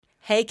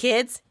Hey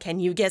kids, can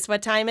you guess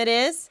what time it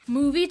is?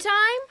 Movie time?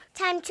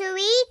 Time to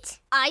eat.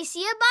 I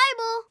see a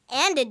Bible.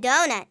 And a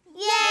donut.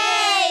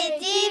 Yay!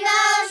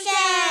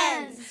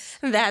 Devotions!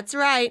 That's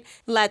right.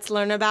 Let's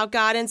learn about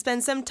God and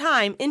spend some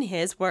time in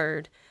His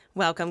Word.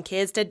 Welcome,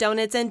 kids, to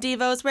Donuts and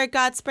Devos, where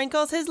God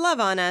sprinkles His love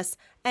on us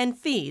and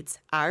feeds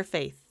our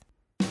faith.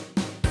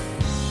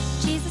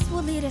 Jesus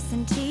will lead us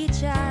and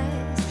teach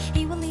us.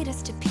 He will lead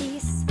us to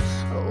peace.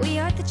 We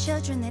are the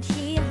children that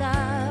He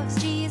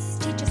loves. Jesus,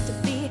 teach us to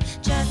be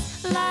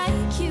just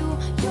like You.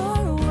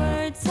 Your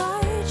words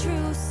are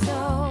true,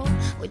 so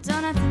with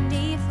donuts and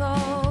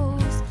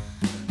devos,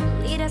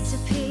 lead us to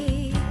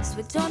peace.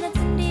 With donuts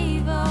and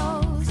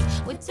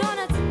devos, with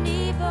donuts and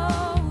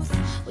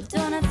devos, with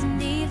donuts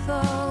and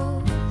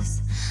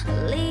devos,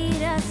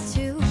 lead us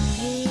to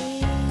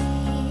peace.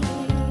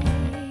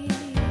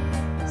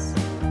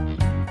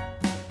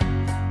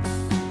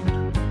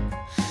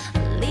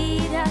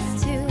 Lead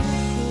us to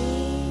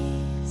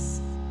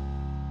peace.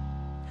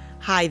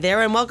 Hi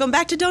there, and welcome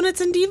back to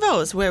Donuts and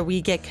Devos, where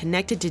we get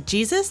connected to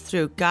Jesus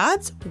through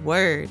God's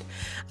Word.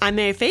 I'm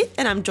Mary Faith,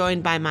 and I'm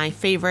joined by my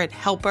favorite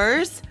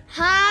helpers.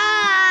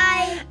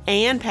 Hi!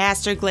 And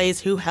Pastor Glaze,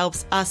 who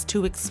helps us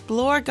to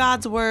explore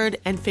God's Word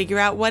and figure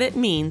out what it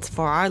means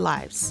for our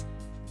lives.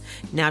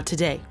 Now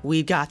today,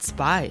 we've got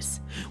spies,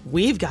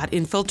 we've got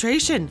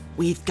infiltration,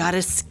 we've got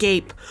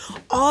escape.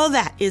 All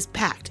that is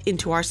packed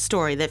into our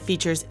story that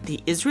features the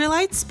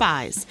Israelite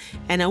spies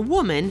and a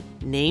woman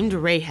named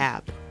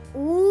Rahab.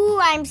 Ooh,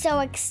 I'm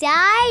so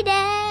excited.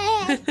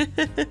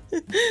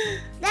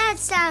 That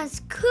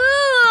sounds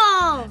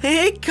cool.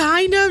 It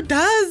kind of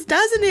does,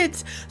 doesn't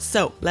it?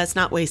 So let's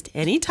not waste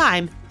any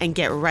time and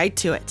get right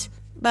to it.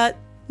 But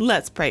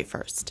let's pray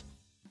first.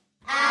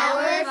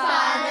 Our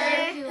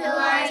Father, who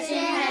art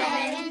in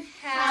heaven,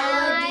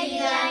 hallowed be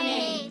thy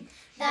name.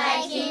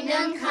 Thy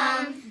kingdom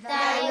come,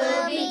 thy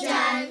will be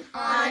done,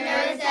 on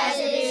earth as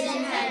it is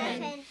in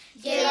heaven.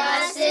 Give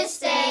us this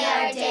day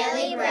our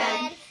daily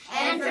bread,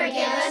 and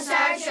forgive us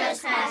our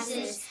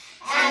trespasses,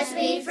 as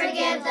we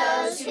forgive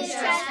those who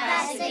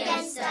trespass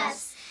against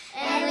us.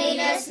 And lead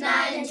us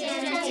not into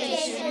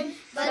temptation,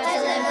 but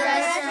deliver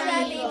us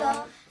from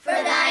evil. For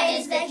thine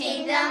is the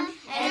kingdom,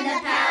 and the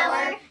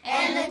power,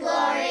 and the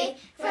glory,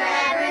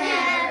 forever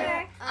and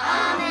ever.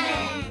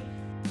 Amen.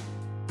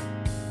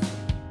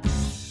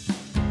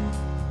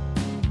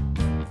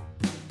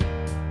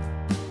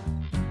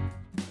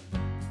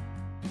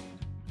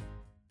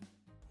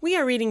 We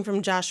are reading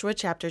from Joshua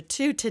chapter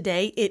 2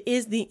 today. It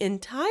is the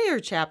entire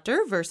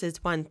chapter,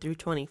 verses 1 through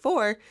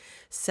 24.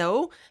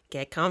 So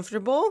get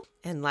comfortable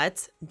and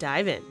let's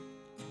dive in.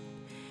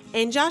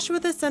 And Joshua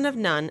the son of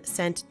Nun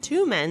sent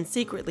 2 men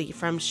secretly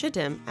from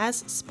Shittim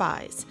as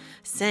spies,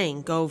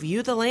 saying, "Go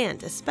view the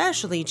land,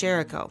 especially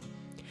Jericho."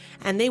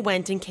 And they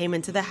went and came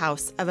into the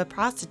house of a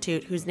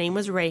prostitute whose name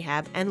was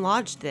Rahab, and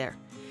lodged there.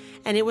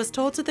 And it was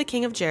told to the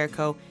king of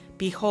Jericho,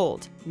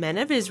 "Behold, men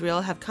of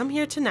Israel have come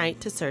here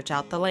tonight to search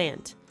out the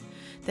land."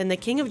 Then the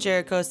king of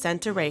Jericho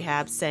sent to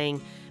Rahab,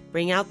 saying,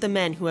 "Bring out the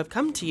men who have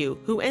come to you,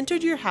 who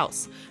entered your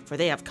house, for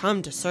they have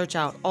come to search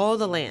out all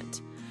the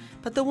land."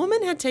 But the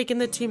woman had taken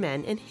the 2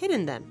 men and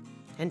hidden them.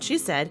 And she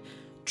said,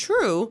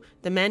 "True,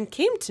 the men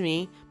came to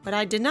me, but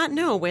I did not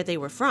know where they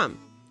were from.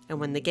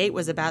 And when the gate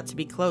was about to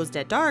be closed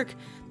at dark,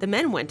 the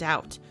men went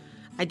out.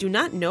 I do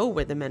not know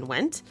where the men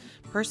went.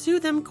 Pursue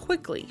them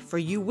quickly, for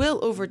you will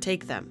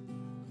overtake them."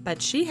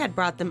 But she had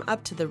brought them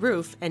up to the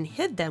roof and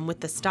hid them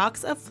with the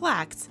stalks of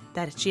flax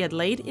that she had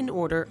laid in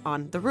order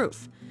on the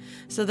roof.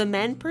 So the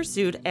men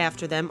pursued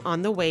after them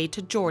on the way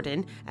to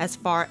Jordan as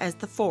far as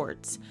the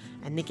fords,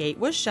 and the gate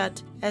was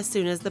shut as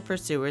soon as the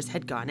pursuers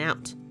had gone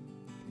out.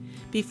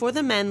 Before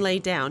the men lay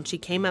down, she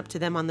came up to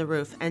them on the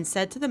roof and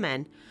said to the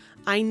men,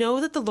 "I know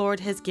that the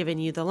Lord has given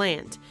you the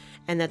land,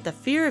 and that the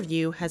fear of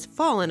you has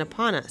fallen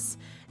upon us,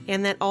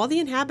 and that all the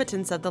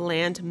inhabitants of the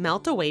land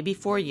melt away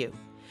before you.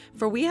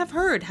 For we have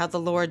heard how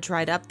the Lord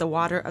dried up the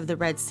water of the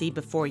Red Sea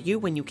before you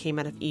when you came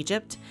out of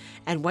Egypt,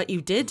 and what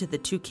you did to the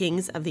 2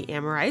 kings of the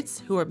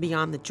Amorites who are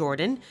beyond the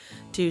Jordan,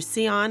 to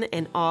Sihon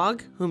and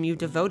Og, whom you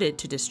devoted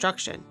to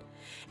destruction.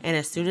 And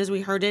as soon as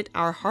we heard it,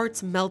 our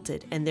hearts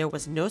melted, and there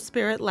was no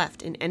spirit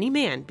left in any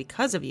man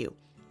because of you.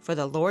 For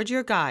the Lord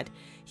your God,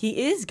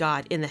 He is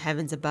God in the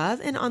heavens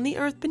above and on the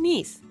earth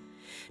beneath.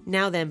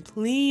 Now then,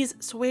 please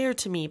swear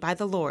to me by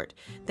the Lord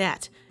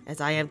that,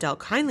 as I have dealt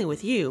kindly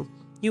with you,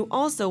 you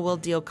also will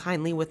deal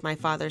kindly with my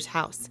father's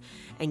house,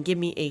 and give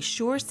me a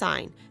sure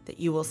sign that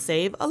you will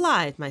save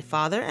alive my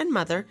father and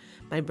mother,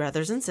 my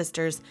brothers and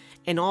sisters,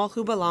 and all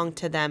who belong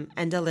to them,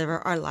 and deliver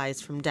our lives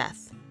from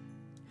death."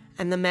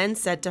 And the men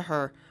said to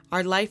her,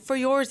 "Our life for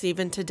yours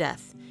even to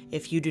death.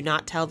 If you do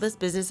not tell this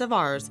business of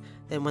ours,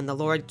 then when the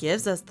Lord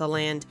gives us the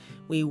land,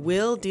 we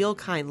will deal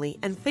kindly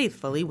and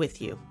faithfully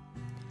with you."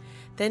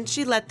 Then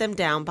she let them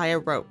down by a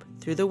rope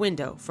through the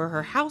window, for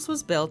her house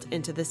was built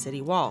into the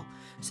city wall,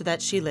 so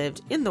that she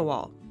lived in the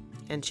wall.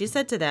 And she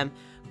said to them,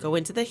 "Go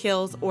into the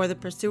hills, or the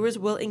pursuers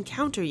will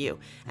encounter you,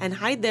 and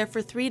hide there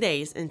for 3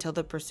 days until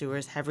the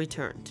pursuers have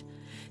returned.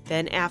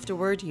 Then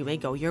afterward you may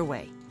go your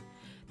way."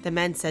 The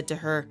men said to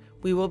her,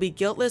 "We will be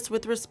guiltless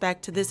with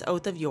respect to this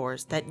oath of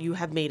yours that you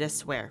have made us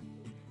swear.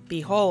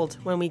 Behold,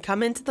 when we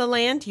come into the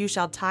land, you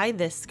shall tie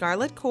this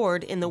scarlet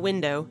cord in the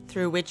window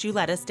through which you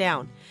let us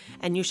down,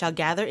 and you shall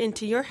gather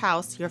into your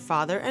house your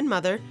father and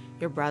mother,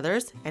 your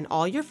brothers, and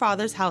all your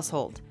father's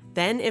household.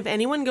 Then if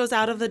anyone goes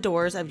out of the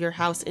doors of your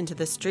house into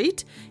the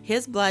street,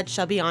 his blood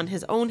shall be on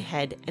his own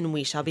head, and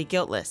we shall be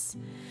guiltless.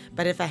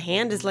 But if a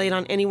hand is laid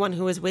on anyone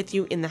who is with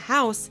you in the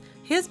house,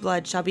 his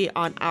blood shall be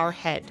on our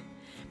head.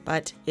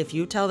 But if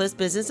you tell this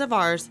business of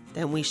ours,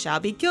 then we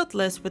shall be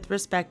guiltless with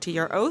respect to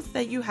your oath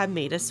that you have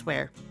made us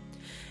swear."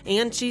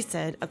 And she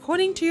said,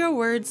 "According to your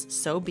words,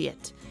 so be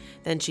it."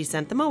 Then she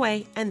sent them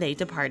away, and they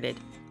departed.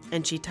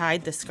 And she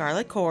tied the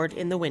scarlet cord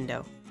in the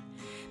window.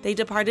 They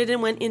departed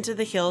and went into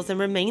the hills and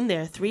remained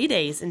there 3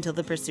 days until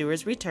the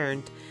pursuers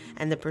returned.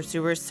 And the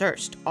pursuers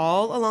searched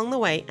all along the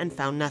way and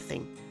found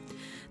nothing.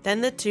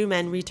 Then the 2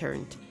 men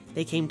returned.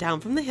 They came down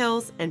from the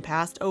hills and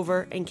passed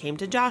over and came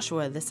to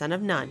Joshua the son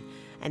of Nun.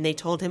 And they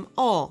told him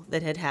all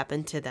that had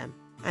happened to them.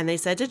 And they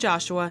said to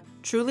Joshua,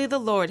 "Truly the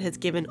Lord has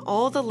given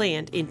all the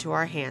land into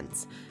our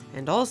hands,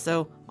 and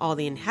also all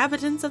the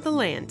inhabitants of the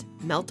land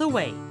melt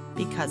away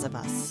because of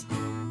us."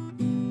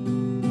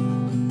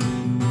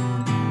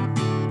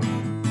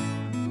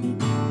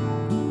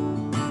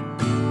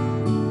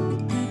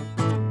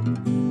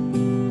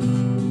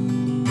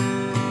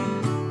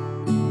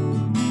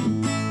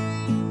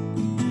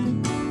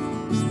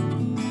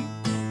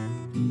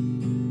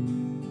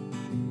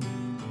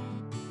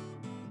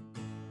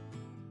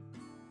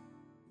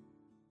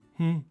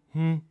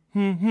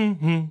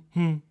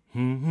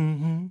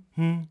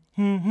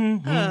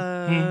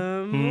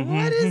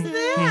 What is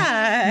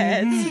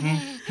that?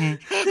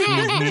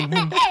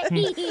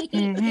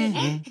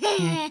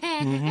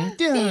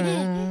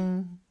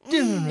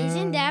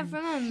 Isn't that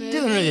from a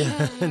movie?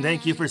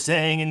 Thank you for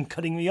saying and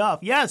cutting me off.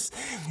 Yes,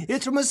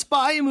 it's from a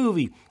spy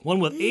movie, one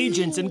with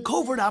agents and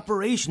covert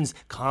operations,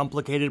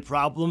 complicated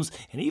problems,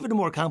 and even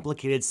more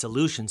complicated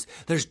solutions.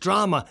 There's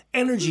drama,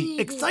 energy,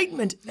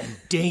 excitement, and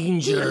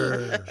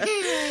danger.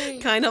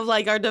 Kind of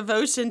like our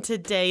devotion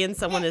today, and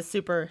someone is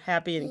super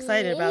happy and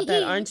excited about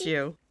that, aren't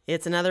you?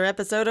 It's another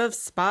episode of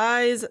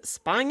Spies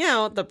Spying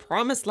Out the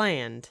Promised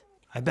Land.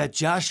 I bet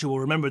Joshua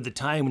remembered the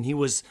time when he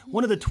was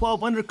one of the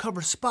 12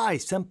 undercover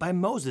spies sent by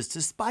Moses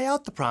to spy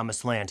out the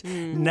Promised Land.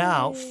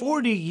 Now,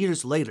 40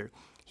 years later,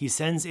 he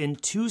sends in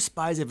 2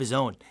 spies of his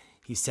own.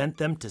 He sent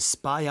them to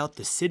spy out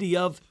the city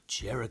of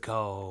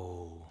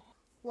Jericho.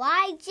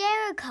 Why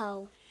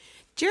Jericho?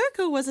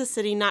 Jericho was a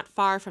city not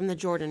far from the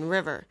Jordan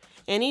River.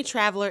 Any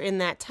traveler in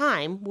that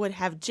time would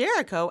have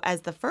Jericho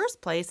as the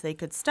first place they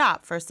could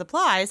stop for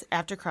supplies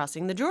after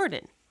crossing the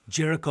Jordan.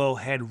 Jericho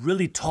had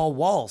really tall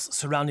walls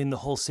surrounding the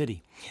whole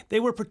city. They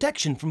were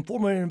protection from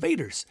foreign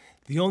invaders.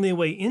 The only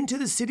way into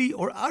the city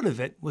or out of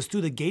it was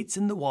through the gates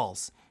and the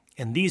walls,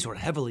 and these were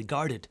heavily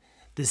guarded.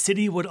 The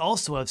city would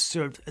also have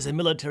served as a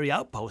military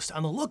outpost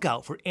on the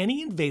lookout for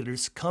any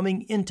invaders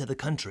coming into the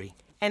country.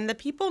 And the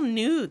people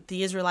knew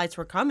the Israelites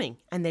were coming,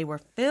 and they were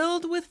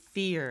filled with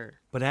fear.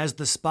 But as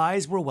the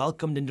spies were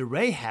welcomed into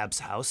Rahab's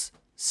house,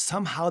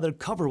 somehow their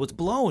cover was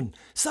blown.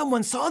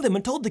 Someone saw them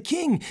and told the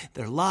king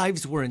their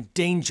lives were in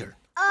danger.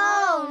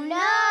 Oh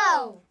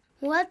no!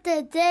 What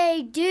did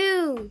they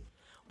do?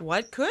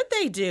 What could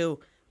they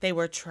do? They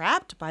were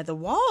trapped by the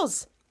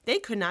walls. They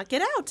could not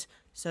get out,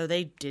 so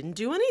they didn't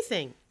do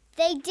anything.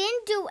 They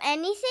didn't do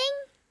anything?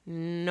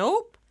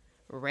 Nope.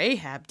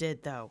 Rahab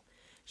did, though.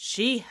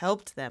 She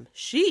helped them.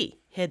 She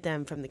hid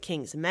them from the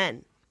king's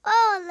men.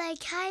 Oh,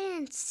 like hide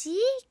and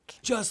seek?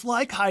 Just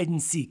like hide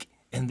and seek.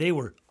 And they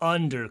were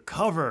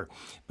undercover.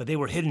 But they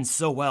were hidden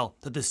so well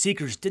that the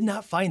seekers did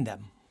not find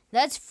them.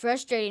 That's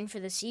frustrating for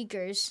the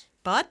seekers.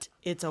 But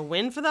it's a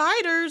win for the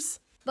hiders.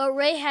 But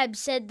Rahab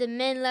said the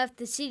men left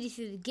the city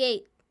through the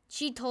gate.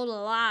 She told a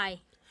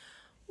lie.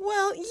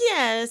 Well,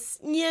 yes,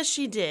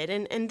 she did.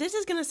 And this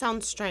is going to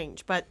sound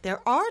strange, but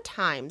there are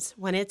times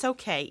when it's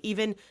okay,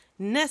 even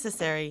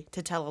necessary,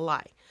 to tell a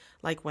lie,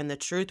 like when the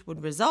truth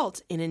would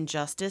result in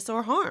injustice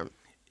or harm.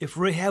 If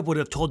Rahab would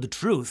have told the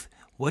truth,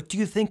 what do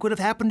you think would have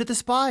happened to the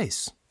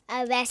spies?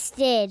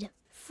 Arrested.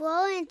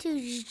 Thrown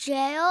into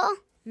jail?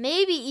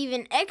 Maybe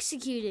even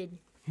executed.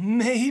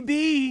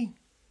 Maybe.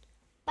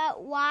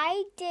 But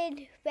why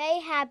did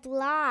Rahab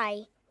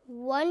lie?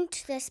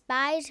 Weren't the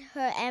spies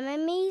her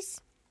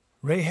enemies?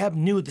 Rahab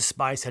knew the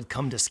spies had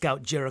come to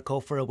scout Jericho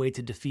for a way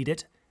to defeat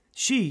it.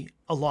 She,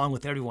 along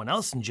with everyone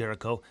else in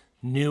Jericho,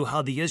 knew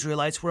how the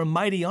Israelites were a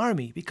mighty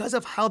army because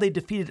of how they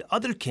defeated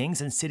other kings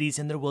and cities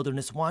in their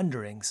wilderness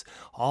wanderings,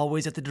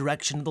 always at the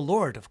direction of the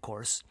Lord, of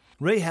course.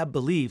 Rahab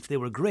believed they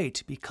were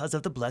great because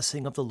of the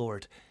blessing of the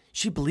Lord.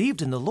 She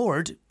believed in the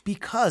Lord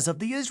because of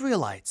the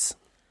Israelites.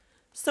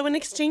 So in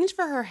exchange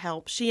for her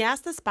help, she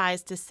asked the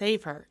spies to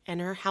save her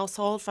and her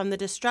household from the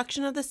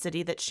destruction of the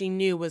city that she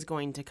knew was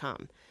going to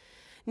come.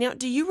 Now,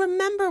 do you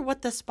remember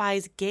what the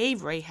spies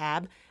gave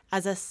Rahab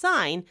as a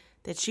sign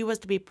that she was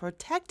to be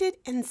protected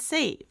and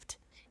saved?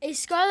 A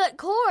scarlet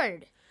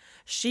cord.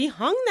 She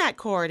hung that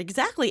cord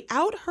exactly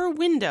out her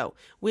window,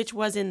 which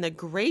was in the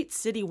great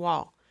city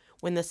wall.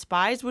 when the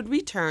spies would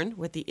return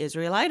with the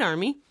Israelite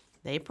army,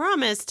 they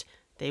promised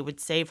they would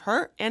save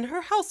her and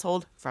her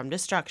household from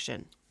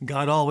destruction.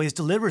 God always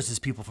delivers his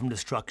people from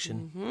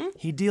destruction.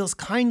 He deals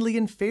kindly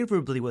and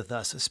favorably with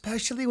us,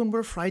 especially when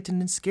we're frightened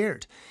and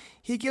scared.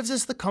 He gives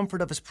us the comfort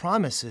of his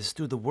promises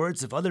through the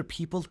words of other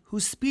people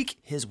who speak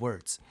his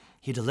words.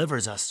 He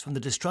delivers us from the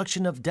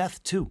destruction of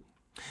death, too.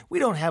 We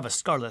don't have a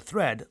scarlet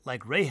thread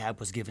like Rahab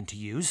was given to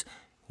use.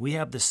 We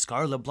have the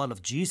scarlet blood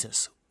of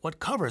Jesus, what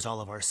covers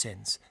all of our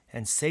sins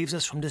and saves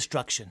us from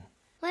destruction.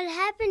 What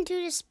happened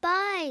to the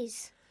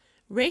spies?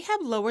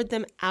 Rahab lowered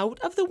them out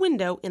of the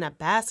window in a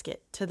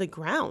basket to the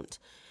ground.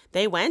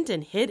 They went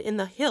and hid in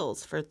the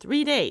hills for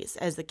 3 days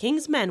as the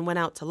king's men went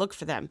out to look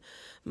for them.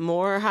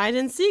 More hide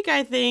and seek,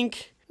 I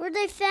think. Were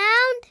they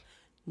found?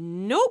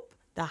 Nope,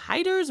 the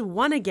hiders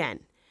won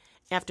again.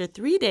 After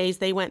 3 days,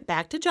 they went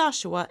back to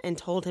Joshua and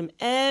told him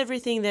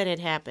everything that had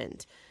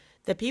happened.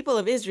 The people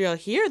of Israel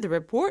hear the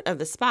report of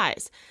the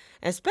spies,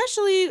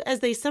 especially as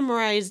they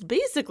summarized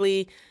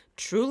basically,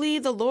 truly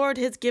the Lord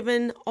has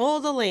given all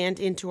the land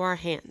into our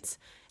hands,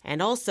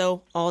 and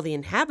also all the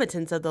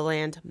inhabitants of the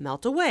land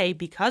melt away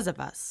because of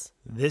us.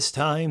 This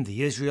time,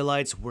 the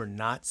Israelites were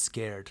not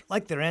scared,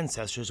 like their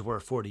ancestors were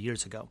 40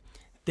 years ago.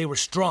 They were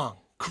strong,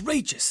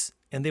 courageous,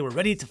 and they were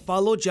ready to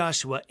follow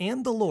Joshua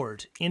and the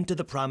Lord into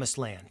the promised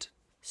land.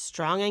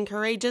 Strong and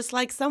courageous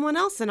like someone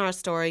else in our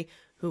story,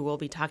 who we'll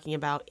be talking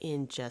about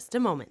in just a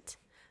moment.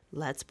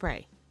 Let's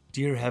pray.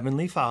 Dear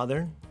Heavenly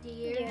Father,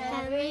 Dear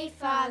Heavenly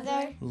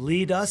Father,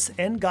 lead us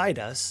and guide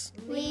us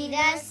lead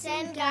us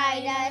and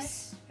guide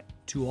us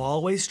to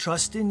always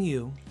trust in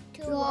you,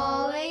 to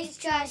always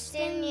trust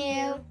in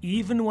you,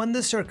 even when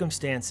the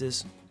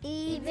circumstances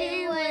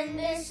even when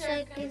the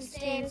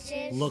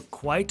circumstances look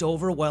quite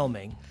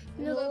overwhelming.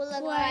 look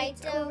quite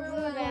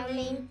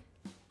overwhelming.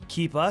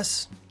 Keep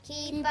us,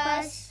 Keep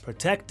us,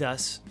 protect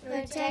us,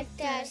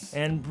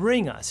 and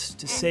bring us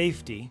to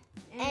safety,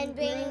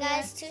 bring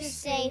us to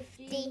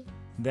safety,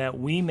 that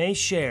we may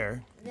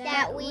share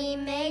that we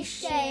may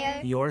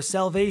share your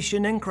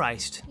salvation in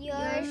Christ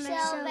your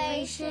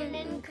salvation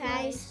in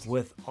Christ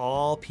with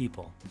all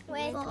people.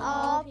 with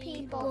all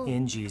people.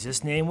 In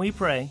Jesus' name we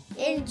pray.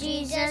 In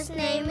Jesus'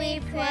 name we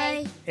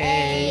pray.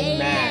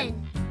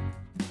 Amen.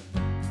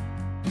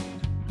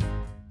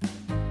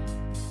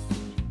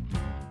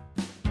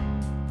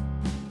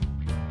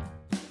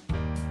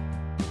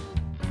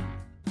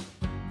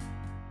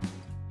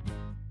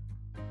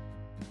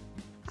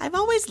 I've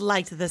always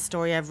liked the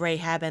story of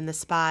Rahab and the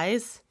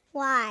spies.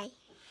 Why?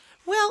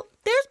 Well,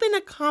 there's been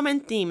a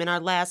common theme in our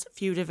last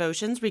few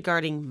devotions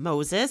regarding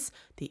Moses,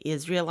 the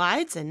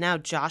Israelites, and now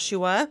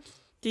Joshua.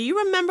 Do you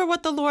remember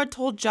what the Lord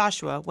told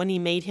Joshua when he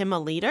made him a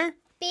leader?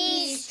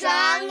 Be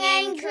strong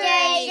and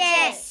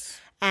courageous.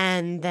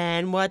 And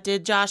then what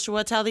did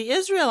Joshua tell the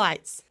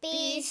Israelites?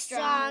 Be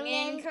strong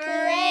and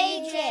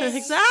courageous.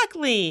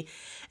 Exactly.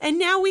 And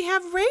now we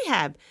have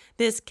Rahab,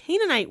 this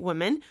Canaanite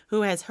woman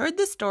who has heard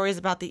the stories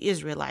about the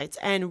Israelites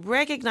and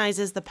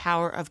recognizes the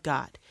power of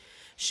God.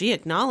 She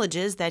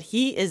acknowledges that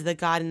he is the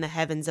God in the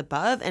heavens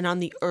above and on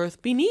the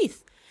earth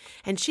beneath.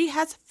 And she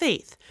has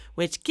faith,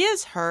 which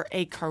gives her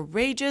a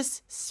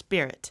courageous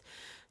spirit.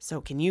 So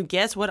can you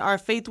guess what our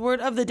faith word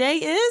of the day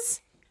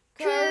is?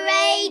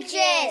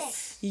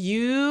 Courageous.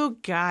 You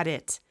got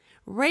it.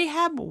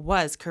 Rahab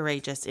was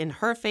courageous in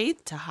her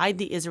faith to hide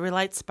the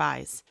Israelite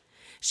spies.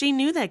 She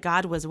knew that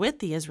God was with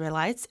the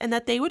Israelites and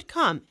that they would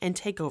come and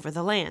take over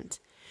the land.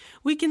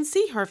 We can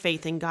see her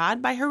faith in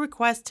God by her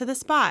request to the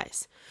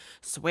spies.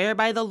 Swear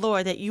by the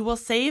Lord that you will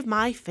save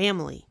my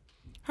family.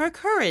 Her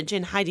courage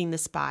in hiding the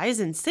spies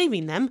and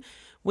saving them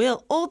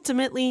will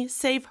ultimately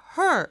save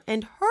her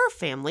and her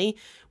family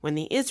when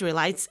the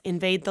Israelites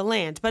invade the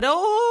land. But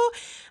I'm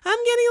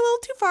getting a little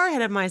too far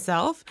ahead of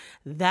myself.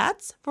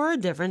 That's for a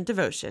different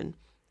devotion.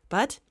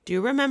 But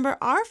do remember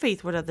our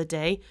faith word of the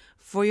day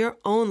for your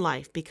own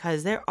life,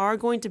 because there are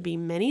going to be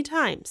many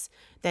times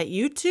that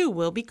you too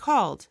will be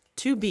called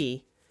to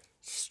be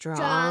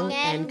strong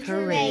and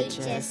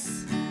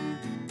courageous.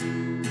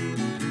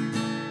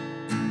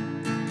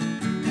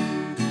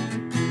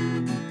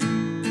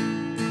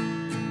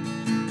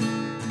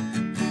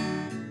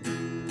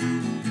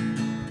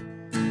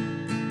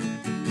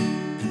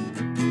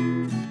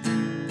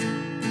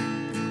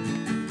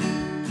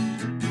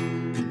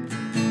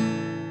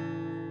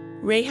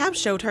 Rahab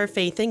showed her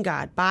faith in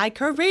God by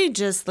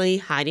courageously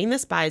hiding the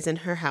spies in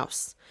her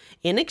house.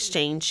 In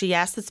exchange, she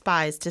asked the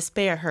spies to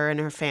spare her and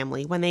her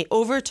family when they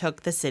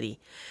overtook the city.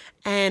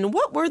 And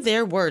what were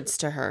their words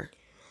to her?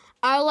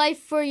 Our life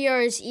for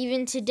yours,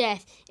 even to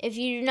death. If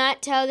you do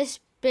not tell this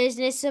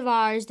business of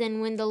ours, then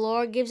when the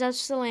Lord gives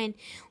us the land,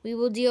 we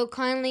will deal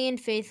kindly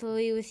and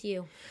faithfully with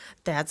you.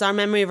 That's our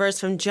memory verse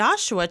from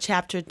Joshua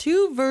chapter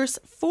 2, verse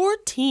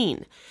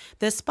 14.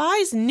 The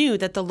spies knew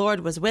that the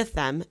Lord was with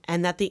them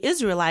and that the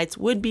Israelites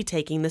would be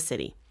taking the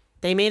city.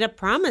 They made a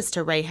promise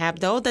to Rahab,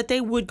 though, that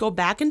they would go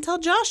back and tell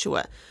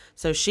Joshua,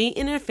 so she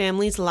and her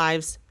family's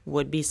lives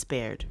would be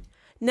spared.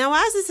 Now,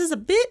 as this is a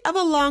bit of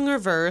a longer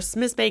verse,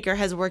 Miss Baker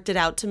has worked it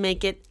out to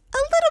make it a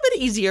little bit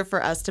easier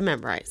for us to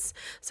memorize.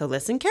 So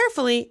listen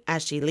carefully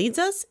as she leads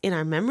us in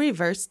our memory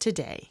verse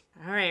today.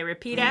 All right,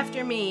 repeat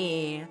after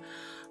me.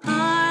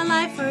 Our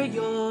life for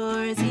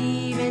yours,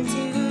 even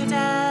to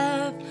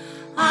death.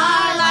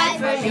 Our life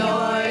for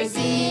yours,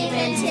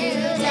 even to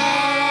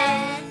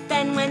death.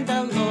 Then when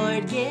the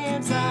Lord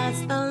gives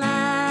us the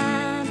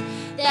land.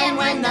 Then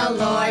when the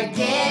Lord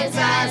gives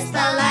us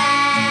the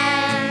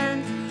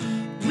land,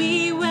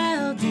 we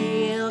will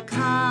deal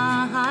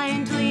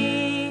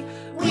kindly.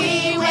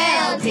 We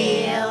will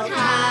deal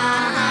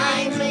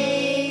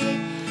kindly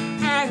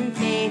and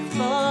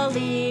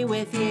faithfully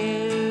with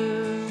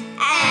you.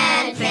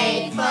 And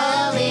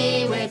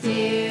faithfully with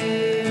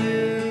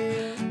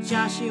you.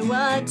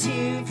 Joshua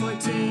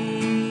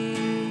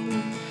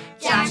 2:14.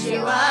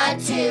 Joshua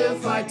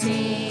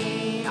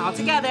 2:14. All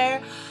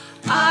together.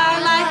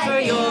 Our life for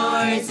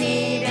yours,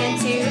 even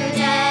to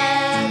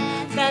death.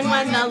 Then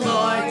when the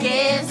Lord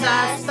gives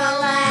us the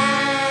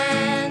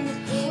land,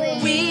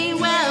 we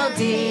will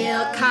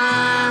deal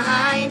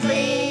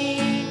kindly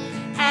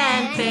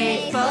and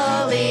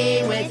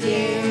faithfully with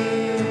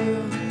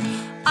you.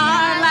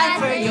 Our life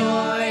for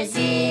yours,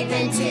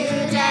 even to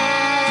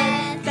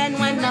death. Then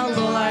when the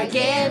Lord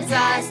gives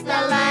us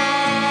the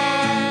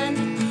land,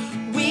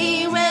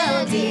 we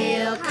will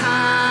deal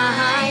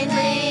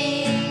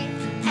kindly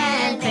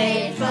and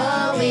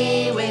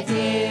faithfully with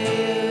you.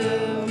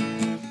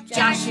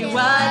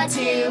 Joshua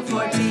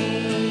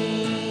 2:14.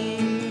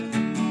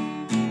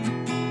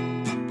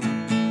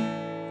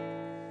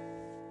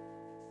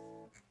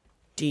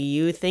 Do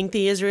you think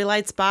the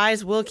Israelite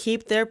spies will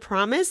keep their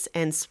promise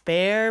and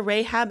spare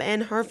Rahab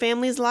and her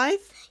family's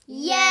life?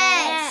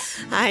 Yes!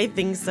 I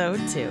think so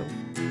too.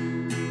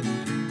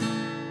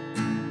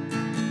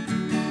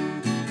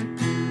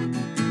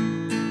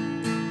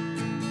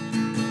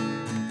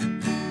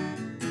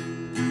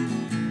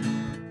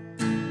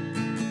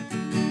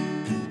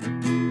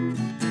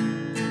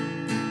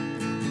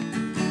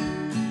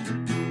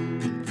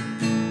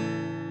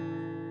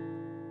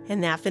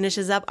 And that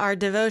finishes up our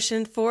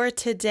devotion for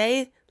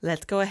today.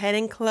 Let's go ahead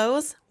and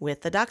close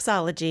with the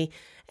doxology.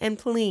 And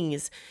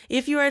please,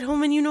 if you're at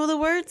home and you know the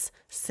words,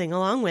 sing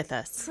along with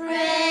us.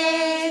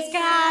 Praise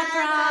God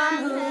from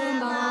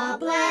whom all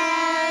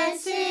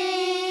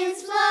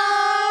blessings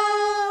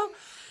flow.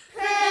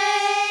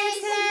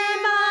 Praise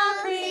Him, all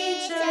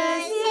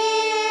creatures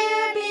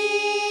here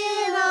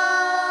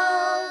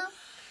below.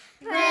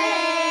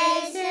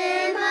 Praise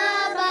Him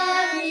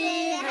above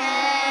the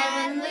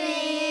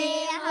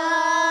heavenly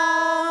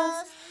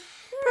host.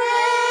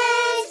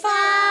 Praise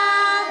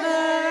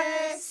Father,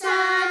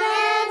 Son,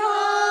 and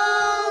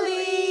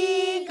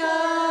Holy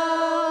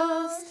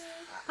Ghost.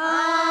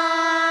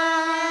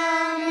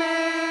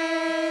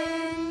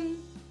 Amen.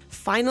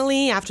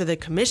 Finally, after the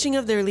commissioning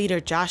of their leader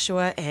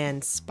Joshua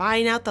and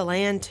spying out the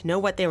land to know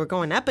what they were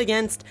going up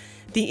against,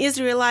 the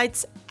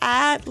Israelites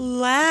at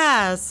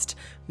last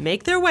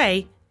make their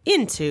way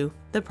into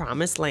the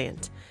promised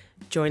land.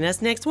 Join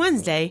us next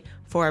Wednesday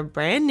for a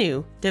brand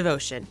new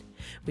devotion.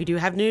 We do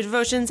have new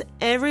devotions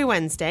every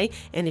Wednesday,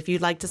 and if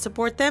you'd like to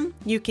support them,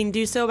 you can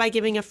do so by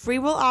giving a free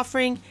will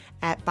offering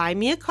at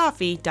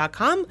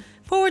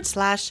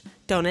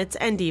buymeacoffee.com/donuts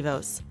and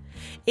devos.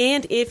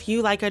 And if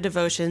you like our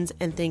devotions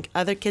and think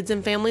other kids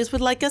and families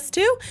would like us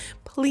to,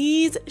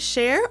 please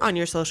share on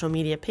your social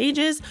media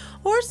pages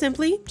or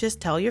simply just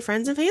tell your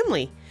friends and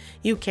family.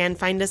 You can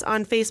find us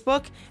on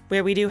Facebook,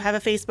 where we do have a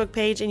Facebook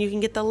page, and you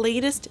can get the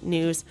latest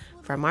news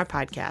from our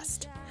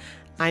podcast.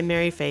 I'm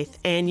Mary Faith,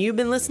 and you've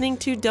been listening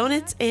to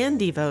Donuts and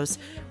Devos,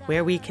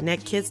 where we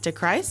connect kids to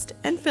Christ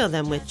and fill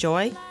them with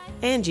joy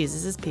and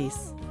Jesus'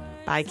 peace.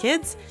 Bye,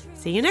 kids.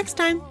 See you next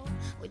time.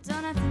 With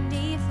donuts and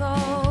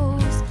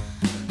devos,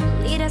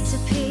 lead us to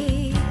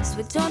peace.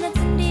 With donuts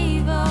and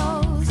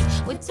devos,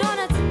 with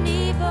donuts and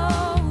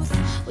devos,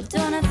 with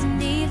donuts and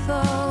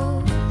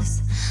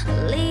devos,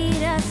 lead